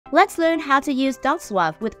Let's learn how to use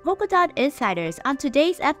Dotswap with Polkadot insiders on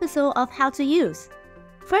today's episode of How to Use.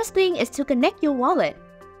 First thing is to connect your wallet.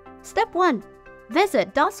 Step 1.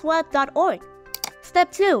 Visit dotswap.org.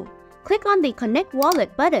 Step 2. Click on the Connect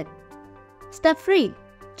Wallet button. Step 3.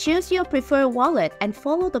 Choose your preferred wallet and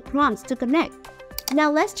follow the prompts to connect.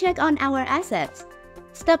 Now let's check on our assets.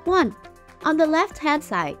 Step 1. On the left-hand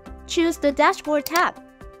side, choose the Dashboard tab.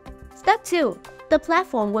 Step 2. The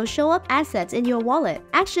platform will show up assets in your wallet,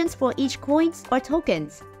 actions for each coins or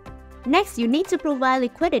tokens. Next, you need to provide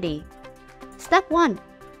liquidity. Step 1.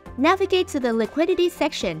 Navigate to the liquidity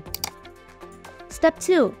section. Step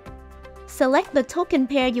 2. Select the token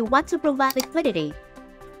pair you want to provide liquidity.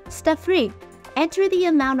 Step 3. Enter the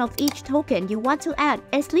amount of each token you want to add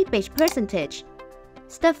and slippage percentage.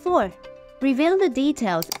 Step 4. Reveal the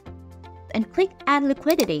details and click Add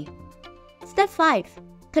Liquidity. Step 5.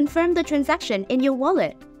 Confirm the transaction in your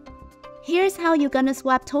wallet. Here's how you're gonna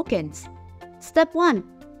swap tokens. Step 1.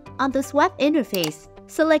 On the swap interface,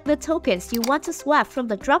 select the tokens you want to swap from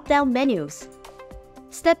the drop-down menus.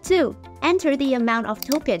 Step 2. Enter the amount of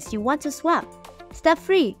tokens you want to swap. Step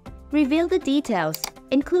 3. Reveal the details,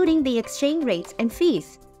 including the exchange rates and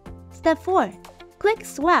fees. Step 4. Click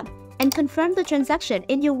Swap and confirm the transaction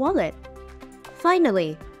in your wallet.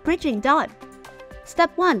 Finally, bridging DOT.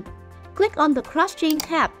 Step 1. Click on the Cross-Chain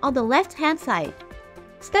tab on the left-hand side.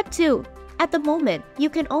 Step 2. At the moment, you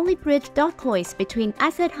can only bridge DOT coins between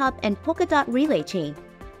Asset Hub and Polkadot Relay Chain.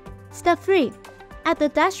 Step 3. At the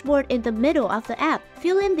dashboard in the middle of the app,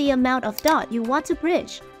 fill in the amount of DOT you want to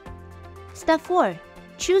bridge. Step 4.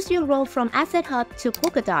 Choose your role from Asset Hub to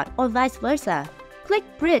Polkadot or vice versa. Click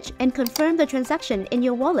Bridge and confirm the transaction in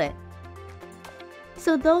your wallet.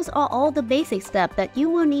 So those are all the basic steps that you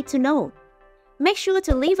will need to know. Make sure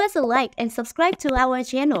to leave us a like and subscribe to our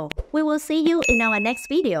channel. We will see you in our next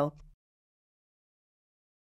video.